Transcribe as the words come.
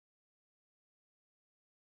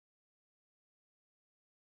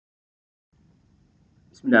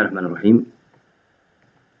بسم الله الرحمن الرحيم.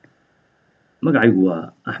 magacaygu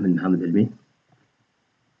waa Axmed Maxamed Cilmi.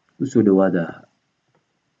 Usoo dhawaada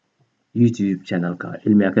YouTube channelka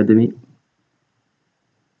Cilmi Academy.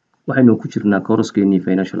 Waxaynu ku jirnaa kooraskeenii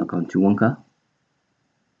Financial Accounting 1ka.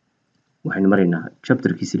 Waxaynu maraynaa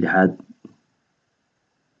chapterkiisa 6aad.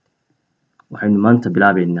 Waxaynu maanta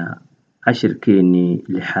bilaabaynaa cashirkeenii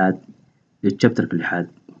 6aad ee chapterka 6aad.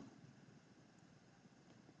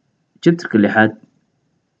 Chapterka 6aad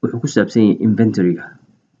wuxuu ku saabsan yahay inventory-ga.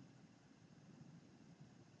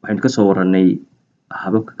 waxaynu ka soo waranay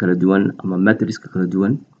hababka kala duwan ama methodska kala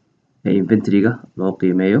duwan ee inventory-ga loo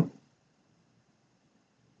qiimeeyo.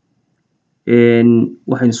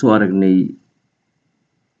 waxaynu soo aragnay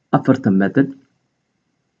 4 method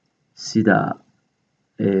sida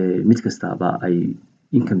mid kastaba ay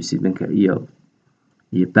income statement-ka iyo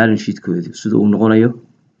balance sheet-kooda sida uu noqonayo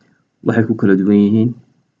waxay ku kala duwan yihiin.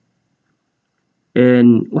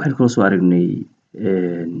 waxaynu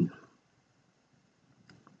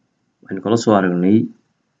kala soo aragnay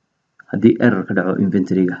haddii error ka dhaco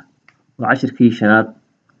inventory-ga. waa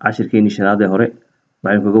cashirkeenii 5aad ee hore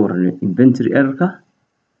waxaynu kaga warranay inventory error-ka.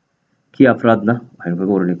 kii afraadna waxaynu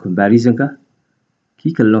kaga warranay comparison-ka.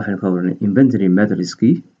 kii kalena waxaynu kaga warranay inventory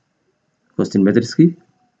methodskii costing methodskii.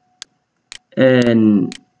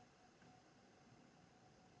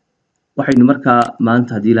 waxaynu markaa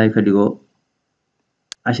maanta haddii ilaahay ka dhigo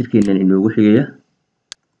cashirkeenan inoogu xigaya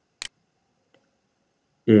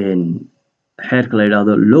xeerka la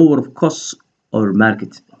yidhaahdo lower of cost or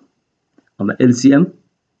market ama LCM.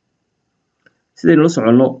 sidaynu la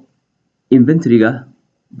soconno inventory-ga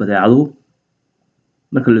badeecaduhu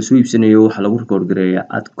marka la soo iibsanayo waxaa lagu record gareeyaa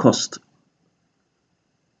at cost.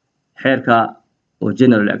 xeerka oo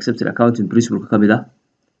generally accepted accounting principle ka mid ah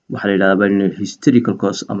waxaa la yidhahdaa historical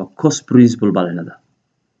cost ama cost principle baa la yidhahdaa.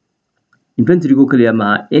 inventory-gu kaliya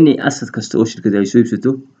maaha any asset kasta oo shirkadda ay soo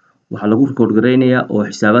iibsato waxaa lagu record gareynayaa oo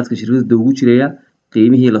xisaabaadka shirkadda ugu jiraya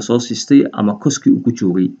qiimihii lasoo siistay ama koskii uu ku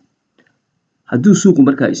joogay. hadduu suuqu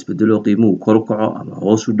markaa isbedelo qiimuhu kor u kaco ama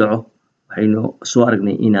hoos u dhaco waxaynu soo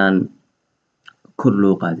aragnay inaan kor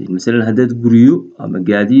loo qaadin. masalan haddaad guryo ama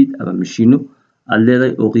gaadiid ama mashiino aad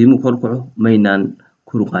leedahay oo qiimuhu kor u kaco maynaan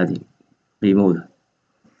kor u qaadin qiimahooda.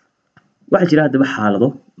 waxaa jira haddaba xaalado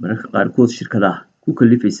mararka qaarkood shirkadaha ku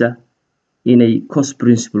kalifaysa inay cost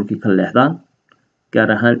principle-kii ka leexdaan gaar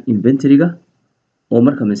ahaan inventory-ga oo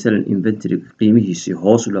marka masalan inventory-ga qiimihiisii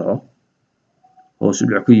hoos u dhaco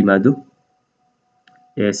ku yimaado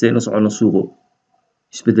sidaynu la soconno suuqu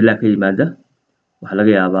isbedelaa ka yimaada. waxaa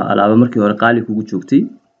laga yaabaa alaabo markii hore qaali kugu joogtay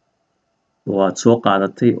oo aad soo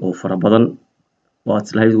qaadatay oo fara badan oo aad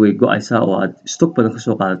islahayd way go-aysaa oo aad stock badan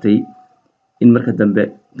kasoo qaadatay in marka dambe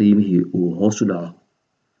qiimihii uu hoos u dhaco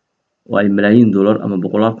oo ay malaayiin dollar ama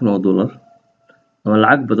boqolaal kun oo dollar ama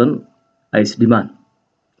lacag badan ay isdhimaan.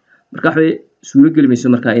 marka waxay suuro geli mayso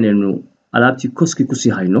markaa inaynu alaabtii koskii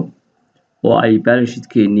kusii hayno oo ay balance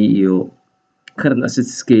sheet-keenii iyo current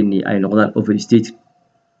assets-keenii ay noqdaan overstated.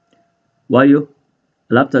 waayo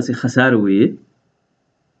alaabtaasi khasaaro weeye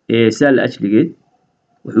saa la ajligeed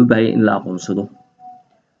wuxuu u baahan yahay in la aqoonsado.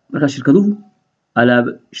 marka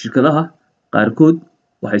shirkadaha qaarkood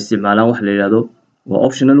waxay isticmaalaan wax la yidhaahdo waa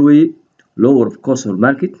optional weeye lower of cost or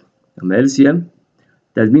market ama LCM.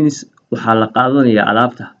 that means waxaa la qaadanayaa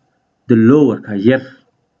alaabta the lower-ka yar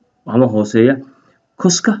ama hooseeya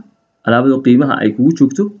koska alaabada qiimaha ay kugu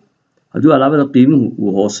joogto. hadduu alaabada qiimuhu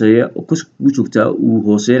uu hooseeya oo koska kugu joogtaa uu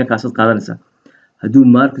hooseeyana kaasaad qaadanaysaa. hadduu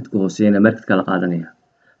marketku hooseeyana marketka la qaadanaya.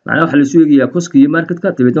 macnaha waxaa lasoo eegayaa koska iyo marketka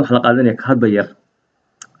dabeedna waxaa la qaadanaya ka hadba yar.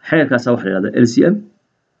 xeerkaasaa waxa la yidhahdaa LCM.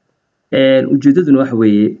 ujeedaduna waxa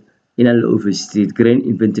weeye inaan la overstate garayn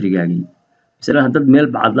inventory-gaagii. masalan haddaad meel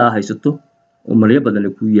bacadla haysato oo maryo badan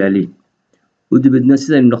ay ku yaaleen oo dabeedna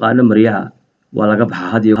sidaynu naqaano maryaha waa laga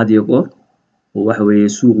baxaa had iyo goor oo waxa weeye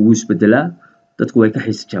suuqu wuu isbedelaa dadku way ka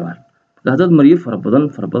xiisa jabaan. marka haddaad maryo fara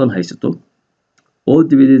badan haysato oo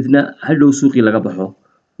dabadeedna hadhow suuqii laga baxo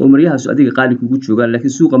oo maryahaas adiga qaali kugu joogaan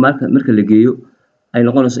laakiin suuqa marka la geeyo ay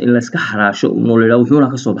noqonayso in la iska xaraasho oo la yidhahdo wuxuuna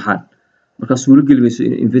ka soo baxaan. marka suuro geli mayso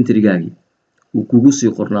in inventory-gaagii uu kugu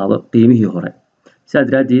sii qornaado qiimihii hore. sidaa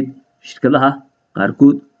daraaddeed shirkadaha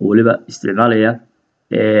qaarkood oo waliba isticmaalaya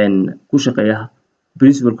ku shaqeeya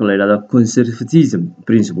principle-ka la yidhahdo conservatism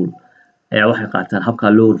principle ayaa waxay qaataan habka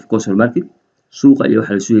lower of cost or market. suuqa iyo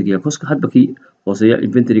waxaa lasoo eegayaa koska hadba kii hooseeya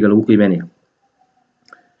inventory-ga lagu qiimeynaya.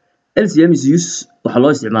 LCM is used waxaa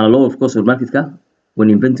loo isticmaalaa lower of cost or market-ka when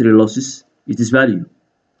inventory losses its value.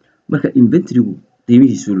 marka inventory-gu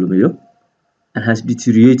qiimihiisu lumayo and has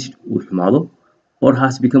deteriorated uu xumaado or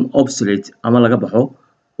has become obsolete ama laga baxo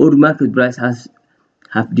or market price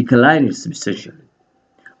have declined substantially.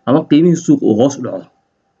 ama qiimihii suuqa uu hoos u dhaco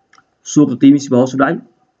suuqa qiimihiisa baa hoos u dhacay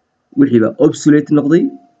wixii baa obsolete noqday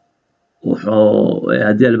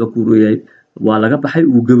haddii alba ku rooyay waa laga baxay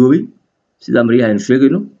uu gaboobay sidaa maryaha aynu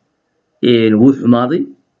sheegayno wuu xumaaday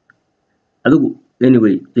adigu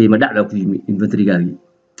anyway qiimo dhac baa ku yimi inventory-gaagii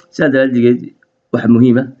sidaa daraaddeed waxaa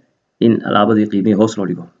muhiim ah in alaabadii qiimihii hoos loo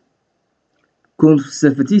dhigo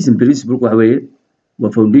conservatism principle waxa weeye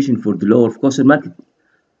waa foundation for the lower of cost market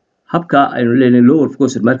habka aynu leenahay lower of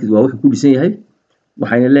cost market waa wuxuu ku dhisan yahay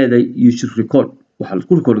waxayna leedahay you should record waxaad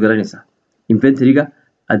ku record garanaysaa inventory-ga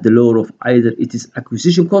at the lower of either it is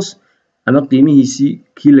acquisition cost ama qiimihiisii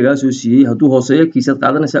kii lagaa soo siiyey hadduu hooseeyo kiisaad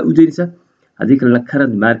qaadanaysaa u daynaysaa haddii kalena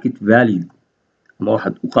current market value ama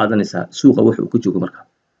waxaad u qaadanaysaa suuqa wax uu ka joogo marka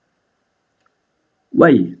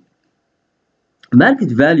waaye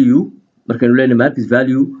market value markaynu leenahay market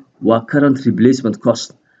value waa current replacement cost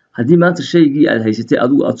haddii maanta shaygii aad haysatay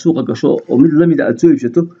adigu aad suuqa gasho oo mid lamid ah aad soo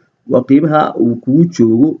iibsato waa qiimaha uu kugu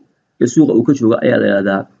joogo ee suuqa uu ka joogo ayaa la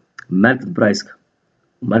yidhahdaa market price-ka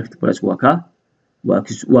market price waa kaa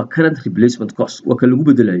waa current replacement cost waa ka lagu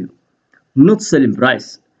bedelayo not selling price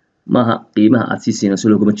maaha qiimaha aad sii siinayso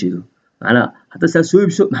loogama jeedo macnaha hadda saa soo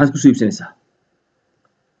iibso maxaad ku soo iibsanaysaa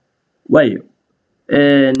waayo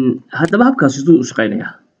haddaba habkaas siduu u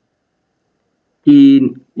shaqaynayaa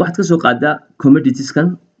waxaad ka soo qaadaa commoditieskan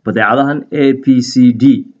badeecadahan a b c d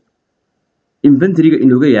inventory-ga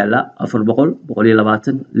inooga yaala 400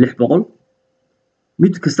 120 600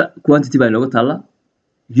 mid kasta quantity baa inooga taalla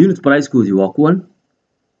unit price-koodii waa kuwan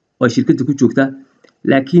oo shirkadda ku joogta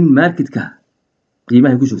laakiin market-ka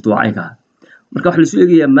qiimaha ku joogto waa caynka marka waxa la soo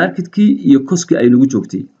eegayaa market-kii iyo cost-kii ay nagu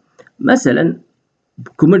joogtay masalan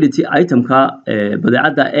commodity item-ka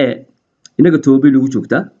badeecada inaga toobay lagu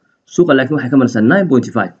joogtaa suuqa laakiin waxay ka maraysaa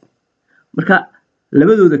 9.5 marka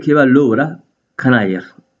labadooda keebaa lower kana yar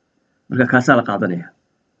marka kaasaa la qaadanaya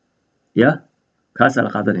kaasaa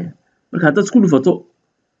la qaadanaya marka haddaad isku dhufato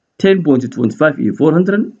 10.25 iyo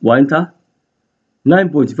 400 waa intaa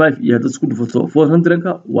 9.5 iyo haddaad isku dhufato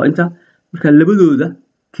 400-ka waa intaa marka labadooda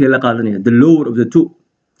kee la qaadanaya the lower of the two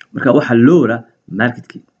marka waxaa lower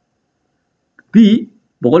marketkii b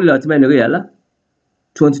 120 baa inaga yaala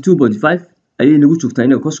 22.5 ayay nagu joogtaa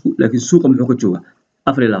inaga costku laakiin suuqa muxuu ka joogaa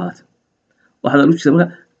 24 waxaad u jeedaa marka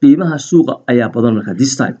qiimaha suuqa ayaa badan marka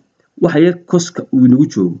this time waxa yar costka uu nagu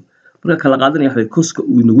joogo marka kala qaadanaya waxa costka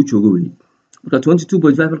uu nagu joogo weey marka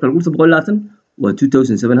 22.5 marka lagu dhufto 120 waa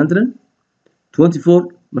 2700 24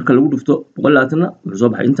 marka lagu dhufto 120 wuxuu soo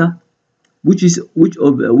baxay inta which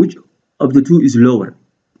of the two is lower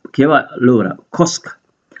keeba lower cost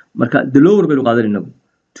marka the lower baynu qaadanayna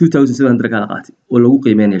 2700 kala qaatay oo lagu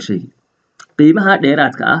qiimeeyo shayga qiimaha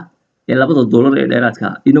dheeraadka ah ee $2 ee dheeraadka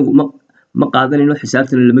inagu ma qaadanayno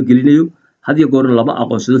xisaabtana lama gelinayo hadiya goorna lama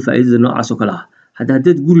aqoonsado faa'iidada noocaas oo kala ah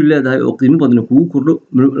haddaad guri leedahay oo qiimo badan kugu kordho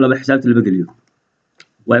laba xisaabta lama geliyo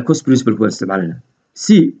waa cost principle ku isticmaalana c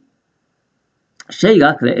shayga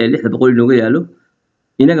kale ee 600 inooga yaalo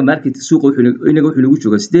inaga market suuqa wuxuu nagu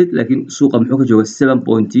joogaa 8 laakiin suuqa muxuu ka joogaa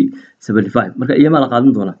 7.75 marka iyama la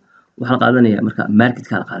qaadan doona waxa la qaadanaya marka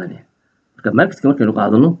market-ka la qaadanaya marka market-ka markaynu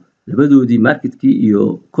qaadano labadoodii market-kii iyo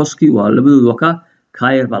cost-kii waa labadoodu waa ka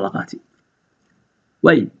yar baa la qaatay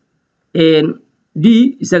way d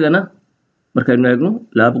isagana markaynu eegno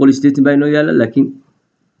 280 baa inoo yaala laakiin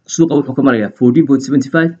suuqa wuxuu ka marayaa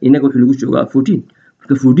 14.75 inaga wuxuu nagu joogaa 14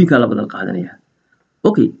 marka 14 ka la badal qaadanaya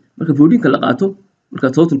okay marka 14 ka la qaato marka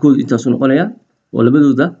totalkoodu intaas uu noqonaya oo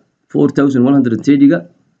labadooda 4130 ga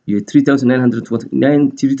iyo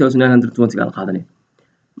 3920 ka la qaadanaya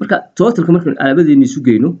marka totalka markaan alaabadeeni isu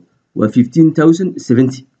geyno waa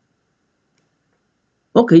 15070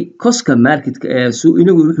 okay cost-ka market-ka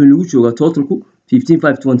inagu wuxuu nagu joogaa totalku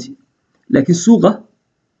 15520 laakiin suuqa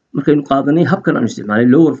markaynu qaadanay habkan aan isticmaalay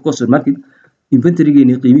lower of cost market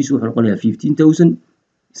inventory-geeni qiimihiisu wuxuu noqonayaa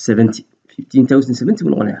 15070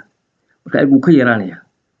 buu noqonayaa marka ay buu ka yaraanaya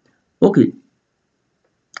okay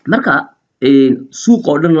marka suuqa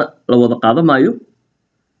oo dhan la wada qaadan maayo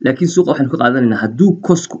laakiin suuqa waxaan ka qaadanaynaa hadduu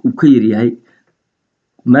cost-ku uu ka yar yahay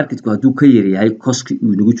market-ku hadduu ka yar yahay cost-ki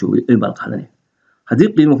uu nagu joogay in baa la qaadanaya haddii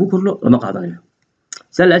qiimo ku kordho lama qaadanayo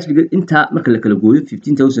sala ajliga inta marka la kala gooyo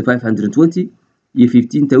 15520 iyo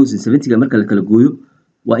 15070 marka la kala gooyo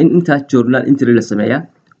waa in inta journal entry la sameeyaa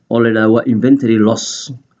oo la yiraahdo waa inventory loss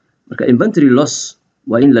marka inventory loss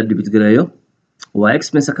waa in la debit gareeyo waa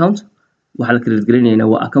expense account waxa la credit gareynayna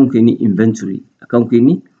waa account-keeni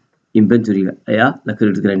inventory-ga ayaa la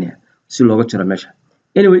credit gareynaya si looga jaro meesha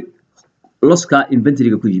anyway loss-ka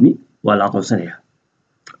inventory-ga ku yimi waa la aqoonsanaya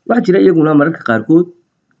waxa jira iyaguna mararka qaarkood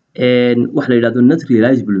waxa la yiraahdo net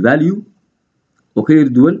realizable value oo ka yar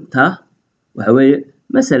duwan taa waxa weeye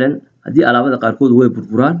مثلا haddii alaabada qaarkood way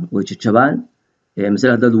burburaan way jajabaan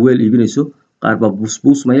مثلا haddaad weel iibinayso qaar baa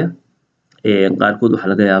buusbuusmaya qaarkood waxaa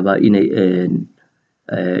laga yaabaa inay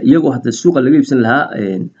iyagoo hadda suuqa laga iibsan lahaa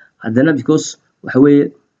haddana because waxa weeye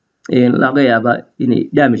laga yaabaa inay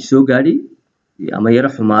damage soo gaadhay ama yara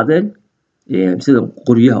xumaadeen sida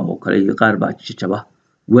qoryaha oo kale iyo qaar baa jajaba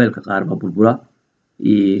weelka qaar baa burbura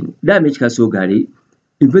damage ka soo gaadhay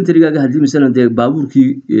inventory-gaaga haddii مثلا dee baabuurkii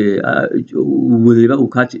wadayba uu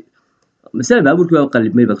kaaji مثلا baabuurkii waa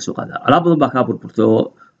qalibmay baa kasoo qaadaa alaab badan baa kaa burburtay oo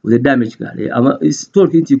wada damage gaadhay ama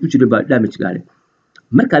store-kii intii ku jiray baa damage gaadhay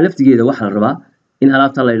marka laftigeeda waxaa la rabaa in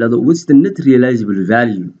alaabta la yiraahdo what's the net realizable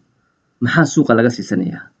value maxaa suuqa laga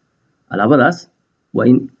siisanayaa alaabadaas waa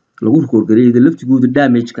in lagu record laftigooda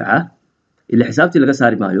damage ka ah ila xisaabtii laga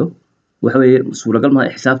saari maayo waxa weeye suuragal ma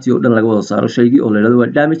xisaabtii oo dhan laga wada saaro shaygii oo la yiraahdo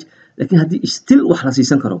waa damage laakiin haddii still wax la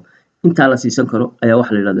siisan karo inta la siisan karo ayaa wax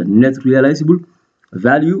la yiraahdo net realizable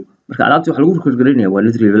value marka alaabtii wax lagu record gareynaya waa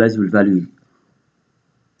net realizable value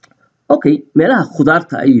okay meelaha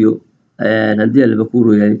khudaarta iyo haddii la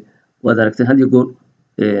bakuuro yahay waad aragteen hadii goor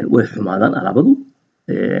way xumaadaan alaabadu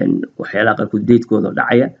waxyaalaha qaarkood date-kooda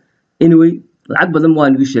dhacaya anyway lacag badan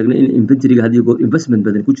waan ugu sheegnay in inventory-ga hadii goor investment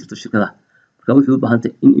badan ku jirto shirkadaha marka wuxuu u baahan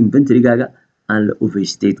tahay in inventory-gaaga aan la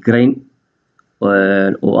overstate garayn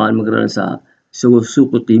oo aan magaranaysaa isagoo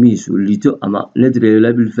suuqa qiimihiisu liito ama net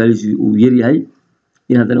realizable value uu yar yahay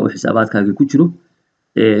in haddana uu xisaabaadkaaga ku jiro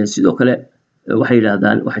sidoo kale waxay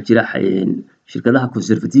yiraahdaan waxa jira shirkadaha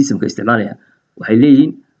conservatism-ka isticmaalaya waxay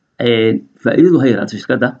leeyihiin faa'iidadu ha yaraato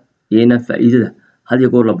shirkadda iyana faa'iidada hadii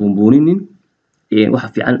goor la buunbuuninin waxa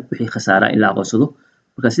fiican wixii khasaara in la aqoonsado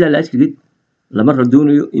marka sida la ajkigid lama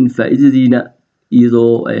radoonayo in faa'iidadiina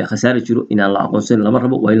iyadoo khasaare jiro inaan la aqoonsan lama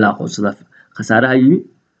rabo waa in la aqoonsada khasaaraha yimi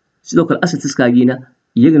sidoo kale assets-kaagiina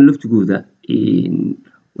iyagana laftigooda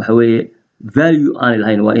waxa weeye value aan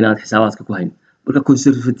lahayn waa inaad xisaabaadka ku hayn marka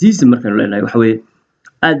conservatism markaan leenahay waxa weeye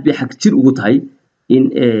aad bay xaq jir ugu tahay in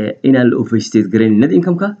inaan la overstate garayn net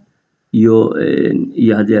income-ka iyo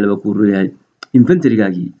haddii la ku leeyahay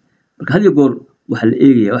inventory-gaagii marka hadii goor waxa la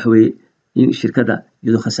eegaya waxa weeye in shirkadda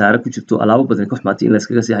iyadoo khasaare ku jirto alaabo badan ka xumaatay in la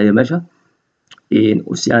iskaga sii hayo meesha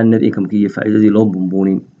si aan net income-kii iyo faa'iidadii loo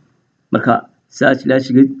buunbuunin marka saas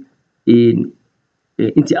laashigid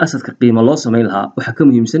intii asadka qiimo loo samayn lahaa waxa ka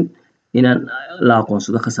muhiimsan inaan la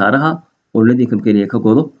aqoonsado khasaaraha oo net income-keena ka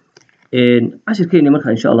godo cashirkeena marka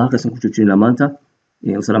insha Allah halkaas ku joojinaa maanta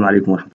والسلام عليكم ورحمة الله